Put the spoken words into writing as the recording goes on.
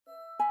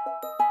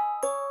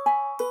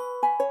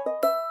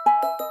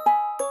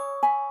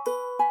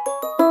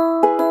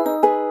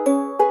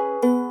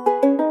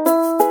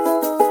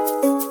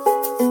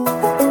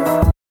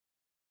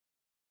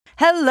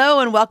Hello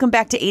and welcome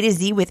back to A to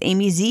Z with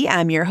Amy Z.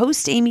 I'm your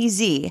host, Amy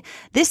Z.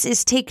 This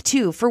is take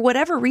 2. For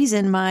whatever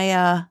reason,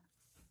 my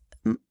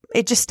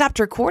it just stopped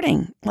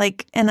recording,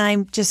 and I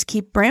just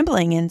keep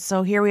rambling, and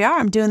so here we are.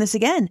 I'm doing this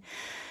again.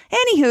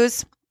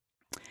 Anywho's,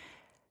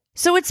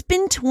 so it's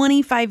been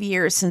 25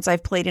 years since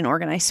I've played an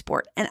organized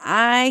sport, and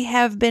I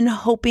have been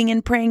hoping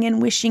and praying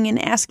and wishing and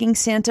asking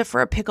Santa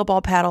for a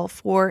pickleball paddle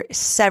for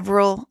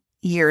several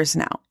years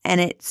now,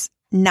 and it's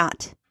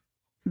not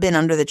been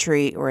under the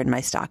tree or in my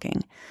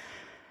stocking.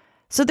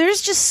 So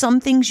there's just some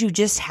things you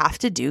just have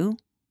to do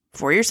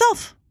for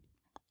yourself.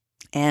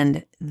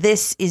 And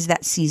this is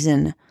that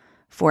season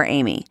for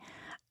Amy.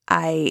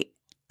 I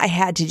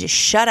had to just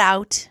shut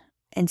out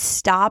and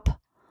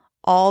stop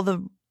all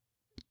the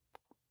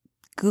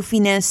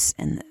goofiness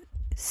and the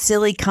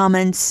silly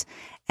comments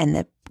and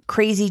the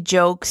crazy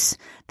jokes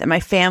that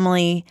my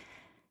family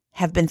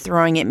have been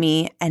throwing at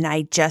me. And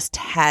I just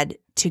had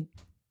to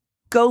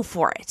go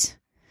for it.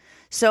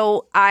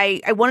 So I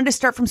wanted to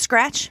start from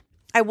scratch.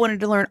 I wanted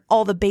to learn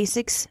all the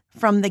basics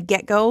from the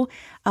get-go.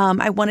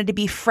 I wanted to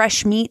be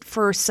fresh meat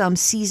for some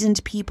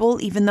seasoned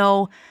people, even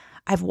though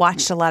I've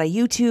watched a lot of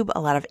YouTube, a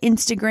lot of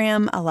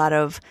Instagram,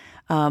 I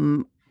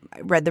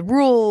read the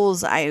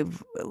rules,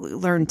 I've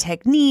learned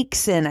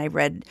techniques, and I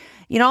read,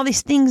 all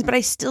these things, but I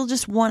still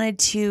just wanted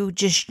to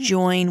just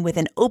join with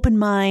an open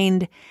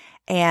mind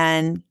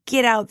and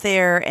get out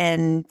there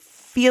and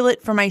feel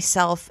it for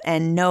myself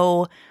and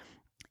know,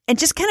 and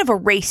just kind of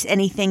erase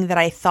anything that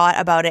I thought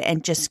about it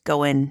and just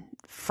go in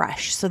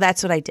fresh. So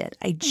that's what I did.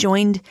 I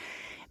joined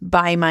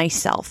by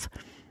myself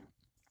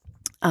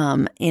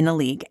in a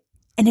league.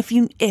 And if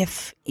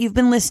you've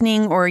been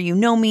listening or you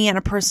know me on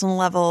a personal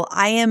level,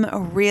 I am a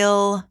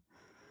real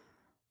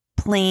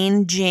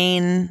plain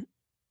Jane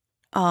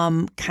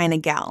kind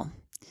of gal.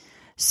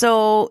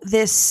 So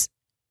this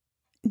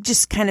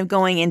just kind of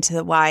going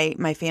into why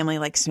my family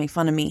likes to make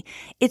fun of me.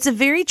 It's a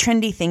very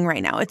trendy thing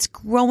right now. It's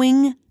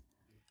growing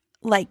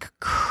like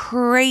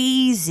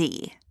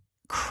crazy,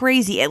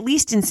 at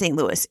least in St.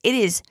 Louis. It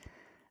is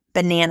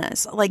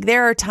bananas.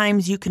 There are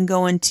times you can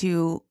go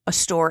into a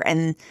store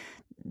and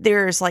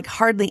there's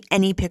hardly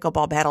any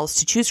pickleball paddles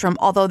to choose from,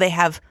 although they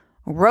have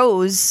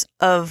rows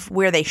of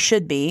where they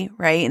should be,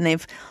 right? And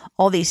they've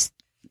all these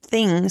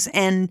things.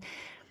 And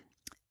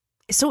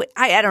so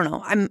I don't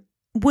know.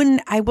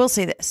 I will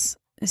say this,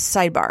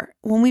 sidebar.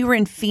 When we were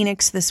in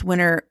Phoenix this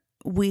winter,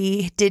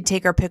 we did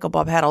take our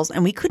pickleball paddles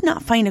and we could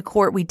not find a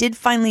court. We did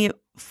finally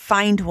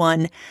find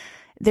one.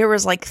 There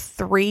was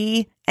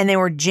 3 and they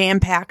were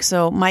jam-packed.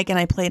 So Mike and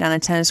I played on a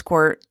tennis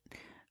court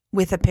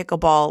with a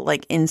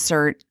pickleball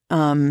insert.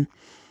 But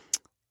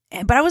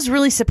I was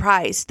really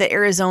surprised that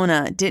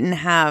Arizona didn't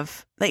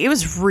have, it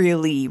was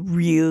really,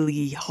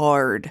 really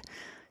hard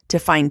to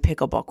find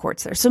pickleball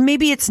courts there. So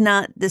maybe it's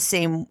not the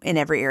same in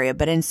every area,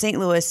 but in St.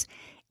 Louis,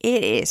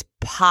 it is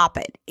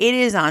popping. It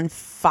is on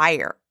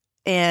fire.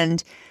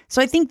 And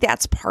so I think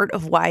that's part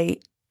of why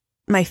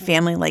my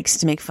family likes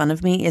to make fun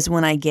of me is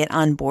when I get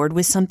on board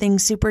with something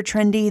super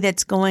trendy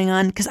that's going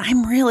on, because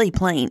I'm really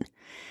plain.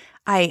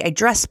 I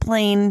dress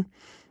plain.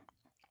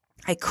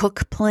 I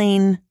cook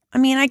plain. I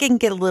mean, I can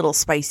get a little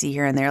spicy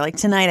here and there.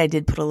 Tonight, I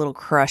did put a little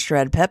crushed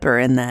red pepper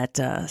in that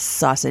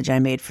sausage I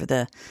made for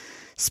the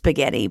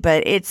spaghetti,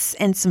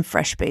 and some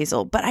fresh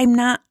basil. But I'm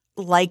not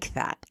like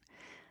that.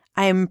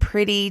 I'm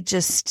pretty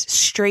just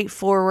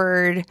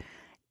straightforward.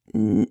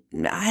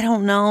 I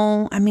don't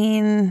know. I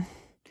mean,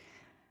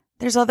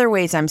 there's other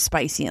ways I'm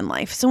spicy in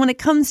life. So when it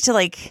comes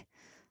to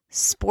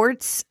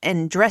sports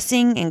and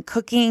dressing and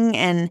cooking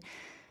and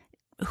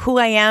who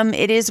I am,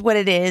 it is what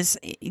it is.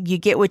 You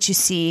get what you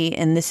see,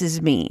 and this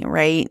is me,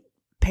 right?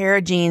 Pair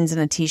of jeans and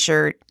a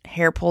t-shirt,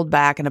 hair pulled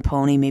back and a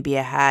pony, maybe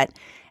a hat,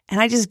 and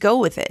I just go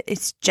with it.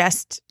 It's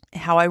just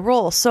how I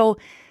roll. So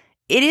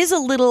it is a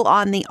little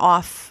on the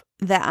off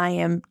that I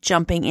am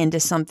jumping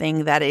into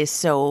something that is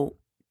so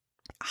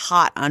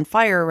hot on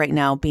fire right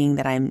now, being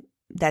that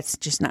that's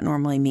just not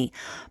normally me.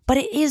 But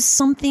it is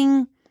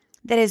something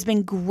that has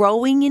been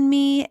growing in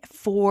me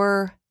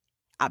for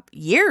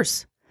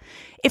years.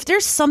 If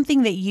there's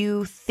something that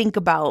you think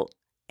about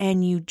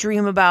and you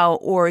dream about,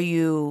 or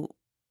it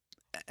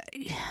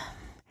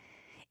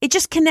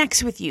just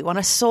connects with you on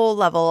a soul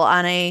level,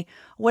 on a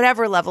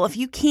whatever level, if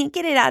you can't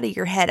get it out of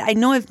your head, I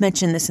know I've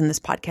mentioned this in this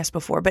podcast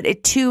before, but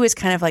it too is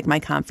kind of like my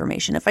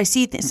confirmation. If I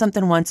see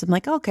something once, I'm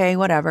like, okay,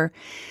 whatever.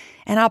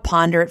 And I'll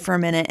ponder it for a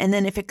minute. And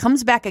then if it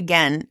comes back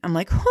again, I'm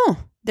like,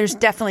 there's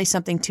definitely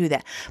something to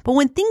that. But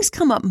when things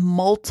come up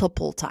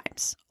multiple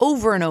times,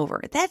 over and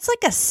over, that's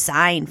like a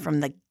sign from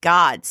the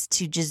gods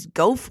to just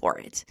go for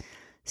it.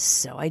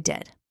 So I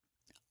did,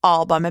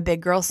 all by my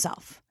big girl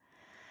self.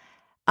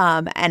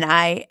 And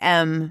I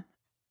am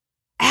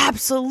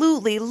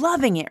absolutely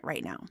loving it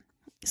right now.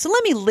 So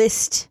let me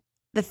list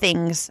the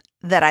things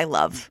that I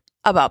love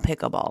about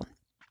pickleball.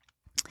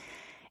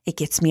 It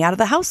gets me out of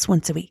the house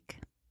once a week.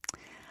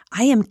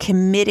 I am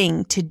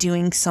committing to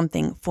doing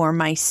something for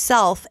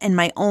myself and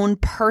my own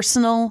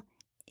personal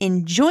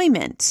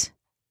enjoyment.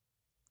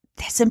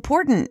 That's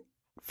important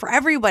for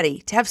everybody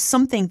to have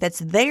something that's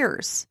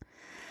theirs.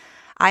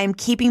 I'm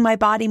keeping my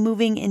body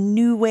moving in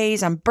new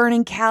ways. I'm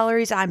burning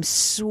calories. I'm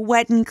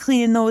sweating,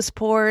 cleaning those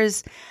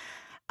pores.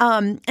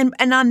 And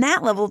on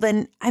that level,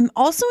 then I'm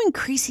also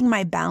increasing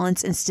my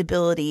balance and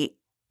stability,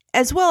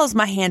 as well as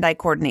my hand-eye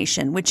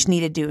coordination, which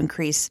needed to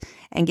increase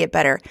and get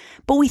better.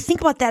 But we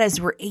think about that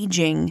as we're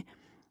aging.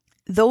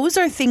 Those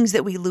are things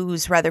that we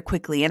lose rather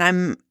quickly.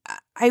 And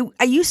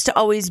I used to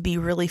always be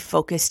really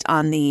focused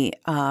on the,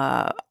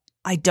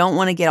 I don't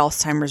want to get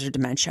Alzheimer's or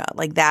dementia.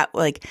 Like that,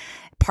 like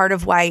part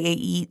of why I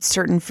eat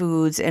certain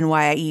foods and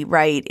why I eat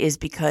right is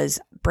because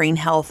brain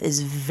health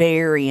is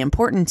very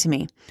important to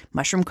me.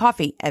 Mushroom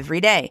coffee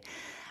every day.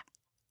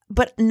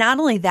 But not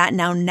only that,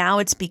 now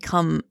it's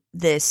become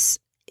this,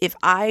 if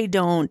I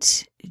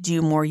don't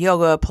do more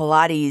yoga,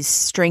 Pilates,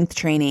 strength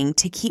training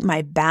to keep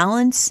my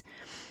balance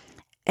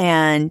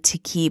and to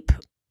keep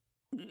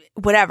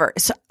whatever.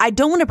 So I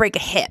don't want to break a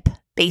hip,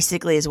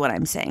 basically is what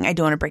I'm saying. I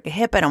don't want to break a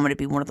hip. I don't want to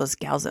be one of those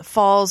gals that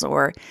falls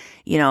or,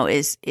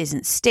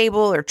 isn't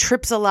stable or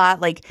trips a lot.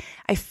 Like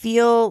I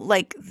feel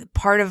like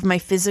part of my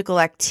physical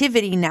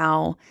activity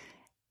now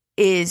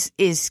is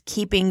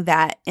keeping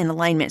that in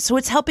alignment. So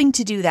it's helping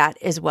to do that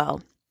as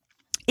well.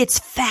 It's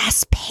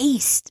fast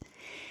paced.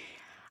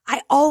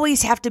 I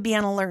always have to be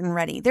on alert and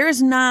ready. There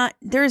is no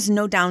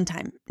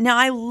downtime. Now,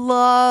 I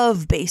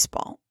love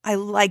baseball. I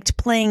liked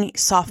playing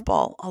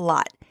softball a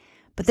lot,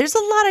 but there's a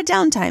lot of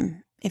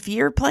downtime. If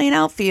you're playing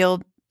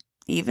outfield,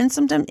 even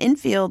sometimes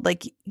infield,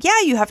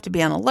 you have to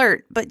be on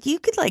alert, but you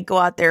could go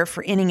out there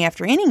for inning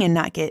after inning and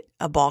not get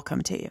a ball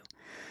come to you.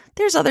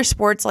 There's other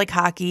sports like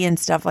hockey and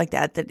stuff like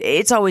that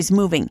it's always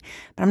moving,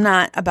 but I'm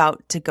not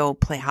about to go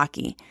play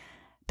hockey.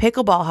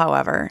 Pickleball,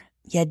 however,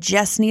 you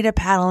just need a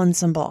paddle and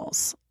some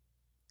balls.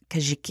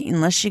 Because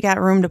unless you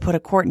got room to put a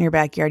court in your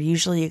backyard,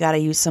 usually you got to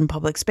use some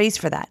public space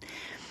for that.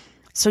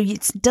 So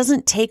it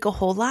doesn't take a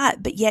whole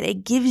lot, but yet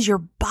it gives your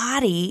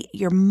body,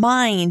 your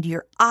mind,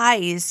 your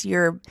eyes,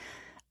 your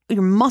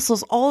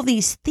muscles, all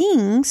these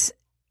things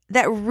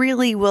that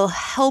really will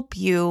help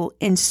you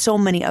in so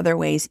many other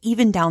ways,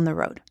 even down the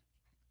road.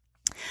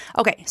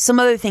 Okay, some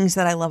other things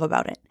that I love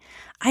about it.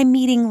 I'm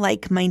meeting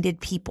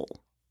like-minded people.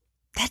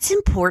 That's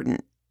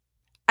important.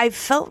 I've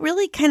felt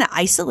really kind of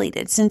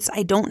isolated since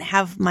I don't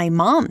have my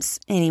moms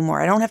anymore.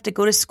 I don't have to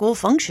go to school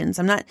functions.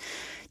 I'm not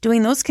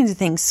doing those kinds of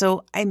things.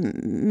 So I'm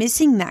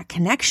missing that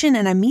connection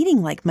and I'm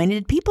meeting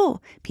like-minded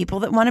people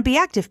that want to be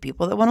active,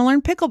 people that want to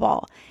learn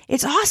pickleball.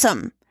 It's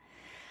awesome.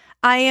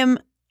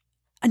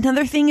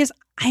 Another thing is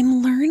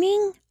I'm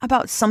learning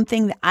about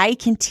something that I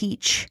can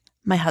teach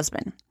my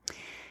husband.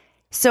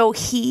 So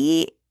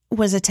he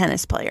was a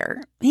tennis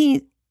player.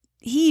 He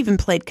even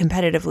played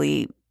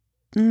competitively.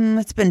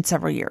 It's been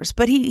several years,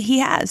 but he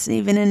has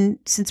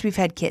since we've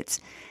had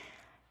kids,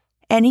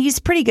 and he's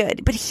pretty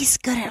good, but he's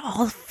good at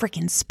all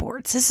freaking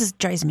sports.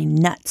 Drives me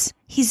nuts.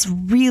 He's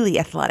really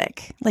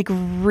athletic,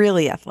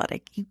 really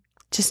athletic. You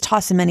just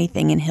toss him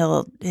anything and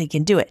he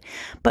can do it.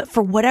 But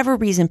for whatever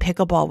reason,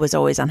 pickleball was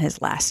always on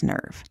his last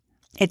nerve.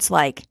 It's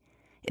and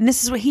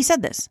this is what he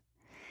said this.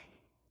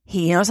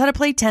 He knows how to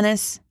play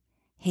tennis.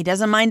 He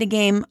doesn't mind a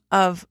game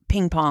of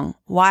ping pong.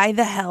 Why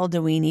the hell do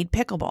we need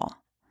pickleball?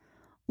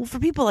 Well, for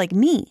people like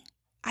me,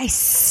 I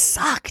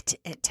sucked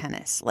at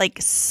tennis,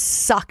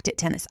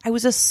 I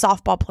was a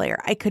softball player.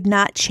 I could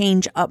not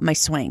change up my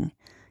swing.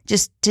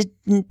 Just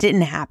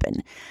didn't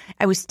happen.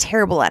 I was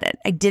terrible at it.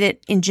 I did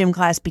it in gym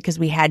class because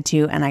we had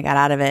to, and I got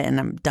out of it and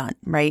I'm done,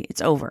 right?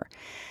 It's over.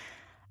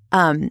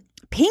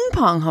 Ping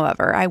pong,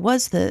 however, I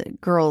was the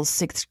girls'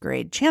 6th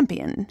grade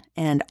champion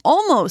and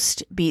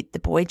almost beat the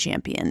boy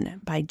champion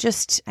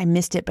I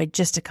missed it by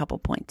just a couple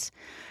points.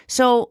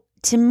 So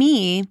to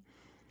me,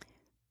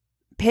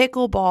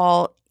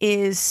 pickleball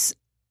it's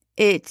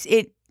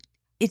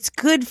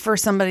good for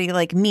somebody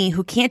like me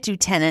who can't do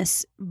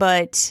tennis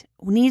but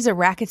needs a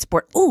racket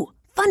sport. Oh,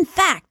 fun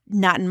fact,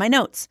 not in my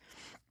notes.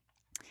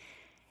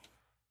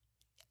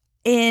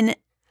 There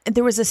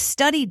was a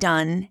study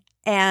done,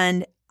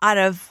 and out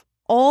of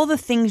all the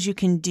things you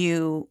can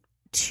do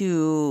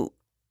to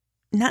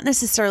not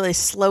necessarily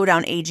slow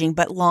down aging,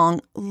 but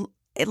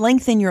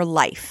lengthen your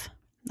life.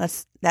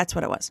 That's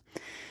what it was.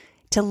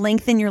 To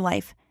lengthen your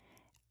life.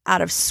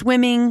 Out of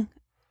swimming,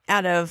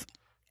 out of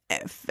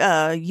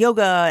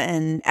yoga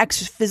and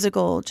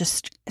physical,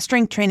 just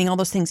strength training, all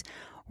those things.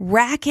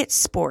 Racket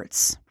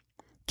sports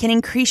can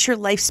increase your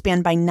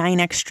lifespan by 9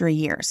 extra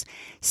years.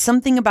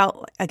 Something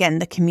about, again,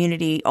 the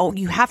community. Oh,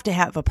 you have to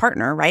have a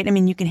partner, right? I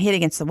mean, you can hit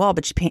against the wall,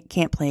 but you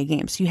can't play a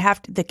game. So you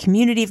have the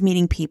community of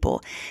meeting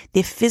people,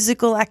 the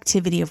physical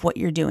activity of what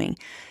you're doing.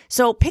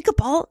 So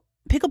pickleball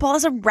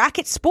is a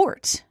racket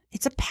sport.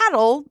 It's a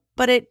paddle,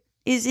 but it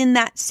is in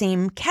that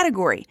same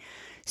category.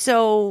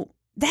 So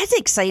that's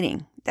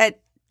exciting.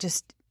 That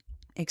just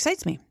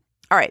excites me.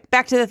 All right,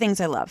 back to the things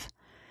I love.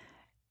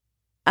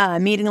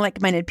 Meeting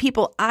like-minded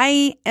people.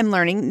 I am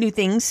learning new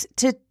things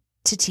to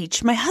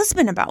teach my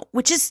husband about,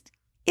 which is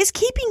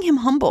keeping him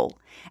humble.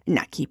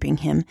 Not keeping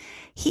him.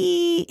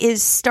 He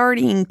is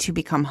starting to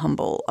become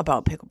humble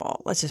about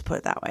pickleball. Let's just put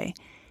it that way.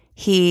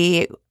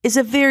 He is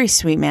a very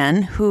sweet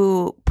man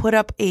who put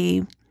up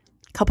a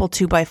couple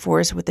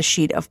 2x4s with a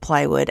sheet of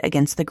plywood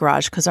against the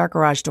garage because our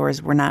garage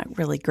doors were not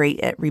really great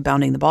at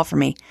rebounding the ball for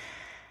me.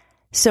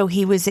 So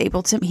he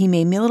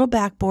made me a little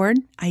backboard.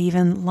 I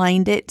even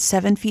lined it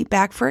 7 feet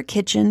back for a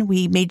kitchen.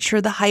 We made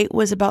sure the height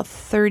was about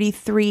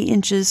 33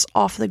 inches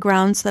off the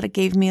ground so that it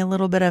gave me a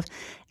little bit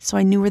so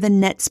I knew where the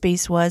net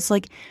space was.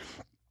 Like,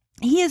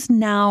 he is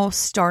now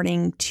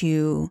starting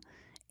to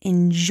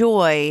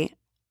enjoy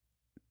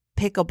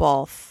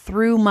pickleball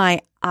through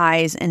my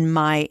eyes and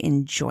my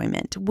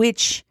enjoyment,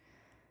 which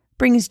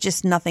brings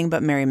just nothing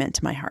but merriment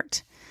to my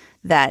heart.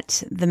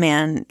 That the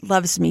man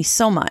loves me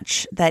so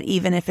much that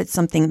even if it's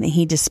something that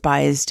he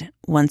despised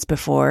once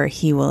before,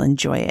 he will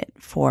enjoy it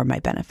for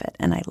my benefit.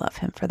 And I love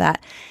him for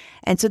that.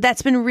 And so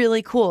that's been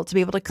really cool to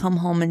be able to come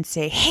home and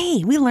say,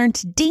 hey, we learned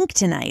to dink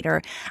tonight,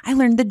 or I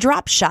learned the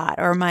drop shot,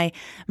 or my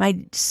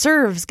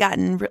serve's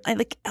gotten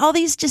like all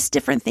these just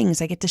different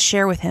things I get to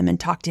share with him and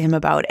talk to him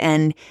about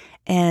and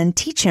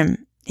teach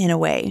him in a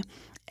way.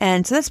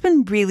 And so that's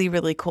been really,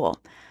 really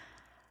cool.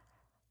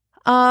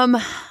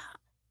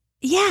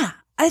 Yeah.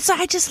 So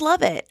I just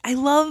love it. I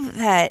love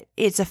that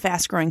it's a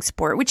fast growing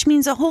sport, which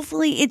means that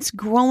hopefully it's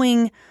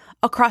growing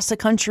across the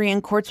country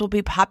and courts will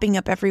be popping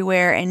up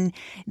everywhere and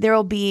there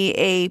will be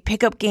a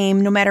pickup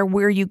game no matter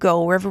where you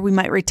go, wherever we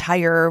might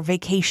retire or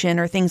vacation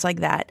or things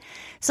like that.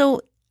 So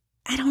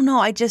I don't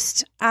know.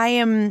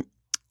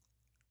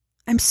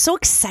 I'm so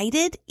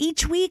excited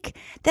each week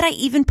that I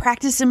even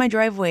practice in my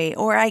driveway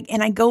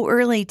and I go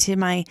early to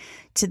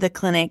the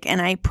clinic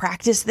and I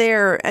practice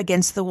there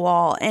against the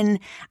wall. And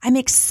I'm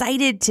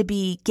excited to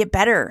get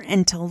better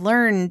and to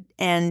learn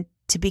and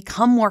to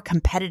become more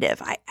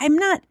competitive. I'm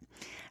not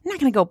going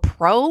to go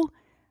pro.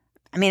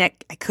 I mean,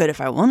 I could if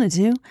I wanted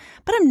to,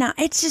 but I'm not.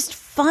 It's just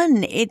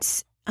fun.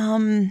 It's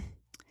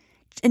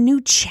a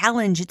new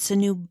challenge. It's a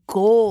new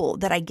goal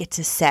that I get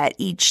to set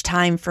each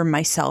time for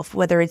myself,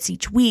 whether it's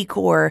each week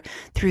or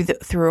through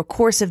a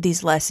course of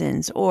these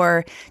lessons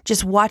or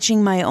just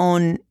watching my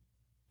own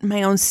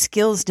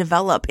skills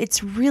develop.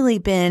 It's really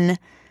been,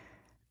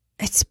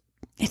 it's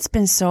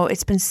been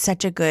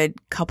such a good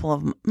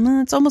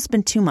it's almost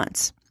been 2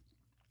 months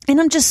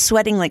and I'm just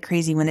sweating like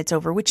crazy when it's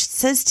over, which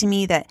says to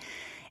me that,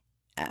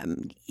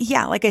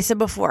 like I said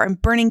before, I'm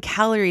burning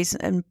calories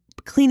and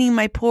cleaning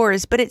my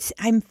pores, but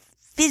I'm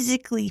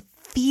physically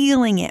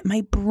feeling it.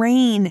 My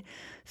brain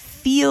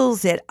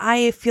feels it.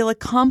 I feel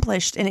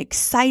accomplished and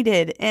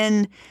excited,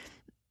 and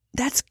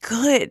that's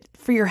good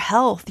for your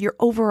health, your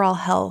overall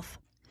health.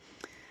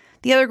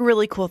 The other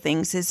really cool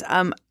things is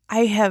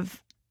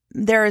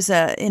there is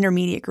a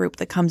intermediate group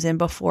that comes in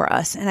before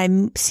us, and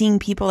I'm seeing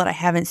people that I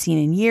haven't seen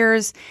in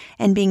years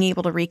and being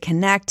able to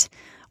reconnect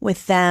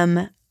with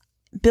them,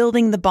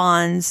 building the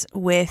bonds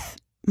with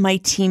my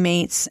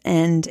teammates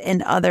and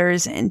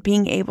others, and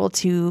being able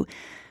to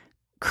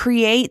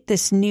create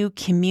this new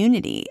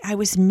community. I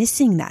was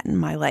missing that in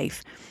my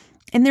life.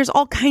 And there's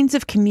all kinds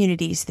of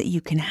communities that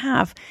you can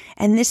have.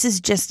 And this is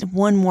just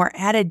one more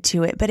added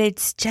to it. But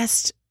it's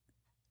just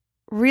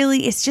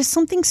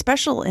something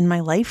special in my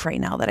life right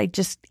now that I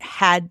just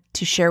had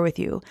to share with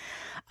you.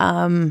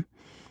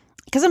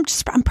 Because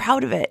I'm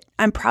proud of it.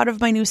 I'm proud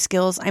of my new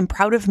skills. I'm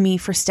proud of me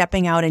for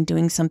stepping out and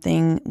doing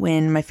something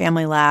when my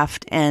family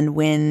laughed and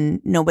when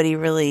nobody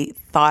really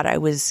thought I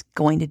was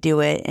going to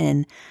do it.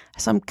 And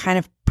so I'm kind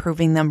of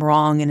proving them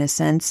wrong in a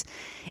sense.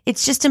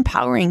 It's just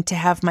empowering to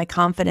have my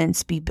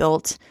confidence be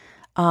built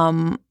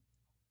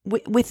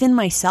within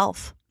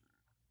myself.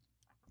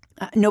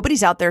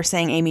 Nobody's out there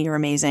saying, Amy, you're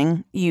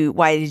amazing.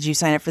 Why did you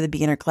sign up for the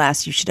beginner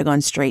class? You should have gone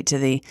straight to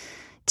the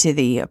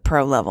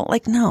pro level.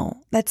 Like,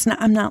 no,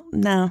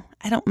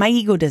 I don't, my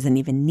ego doesn't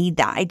even need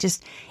that.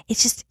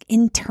 It's just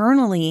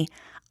internally,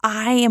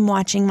 I am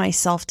watching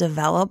myself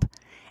develop.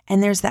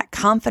 And there's that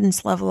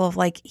confidence level of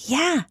like,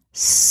 yeah,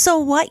 so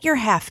what? You're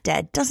half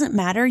dead. Doesn't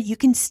matter. You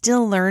can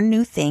still learn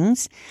new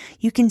things.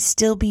 You can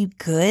still be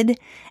good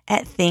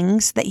at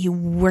things that you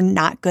were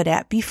not good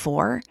at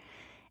before.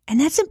 And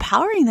that's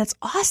empowering. That's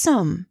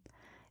awesome.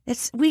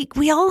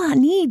 We all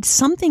need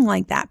something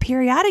like that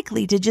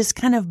periodically to just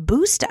kind of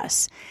boost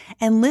us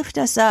and lift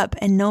us up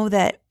and know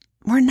that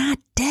we're not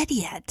dead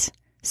yet.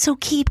 So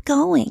keep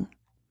going.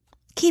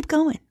 Keep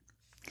going.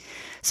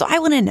 So I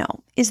want to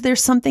know, is there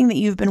something that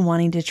you've been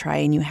wanting to try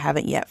and you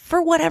haven't yet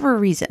for whatever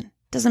reason?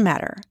 Doesn't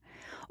matter.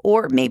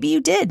 Or maybe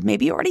you did.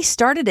 Maybe you already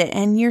started it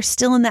and you're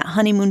still in that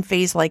honeymoon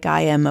phase like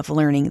I am of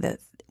learning that.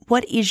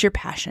 What is your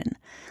passion?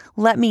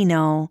 Let me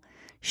know.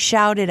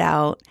 Shout it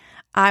out.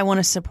 I want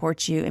to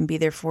support you and be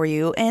there for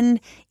you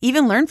and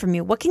even learn from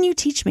you. What can you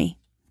teach me?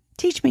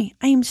 Teach me.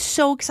 I am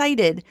so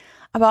excited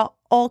about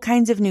all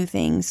kinds of new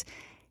things.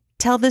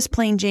 Tell this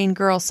plain Jane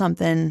girl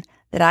something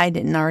that I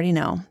didn't already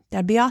know.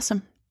 That'd be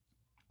awesome.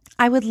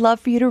 I would love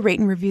for you to rate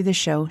and review the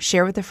show,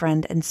 share with a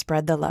friend, and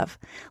spread the love.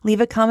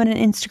 Leave a comment on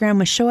Instagram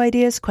with show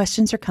ideas,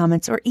 questions, or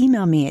comments, or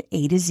email me at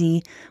A to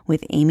Z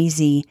with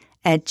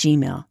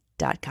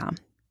amyz@gmail.com.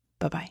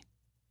 Bye-bye.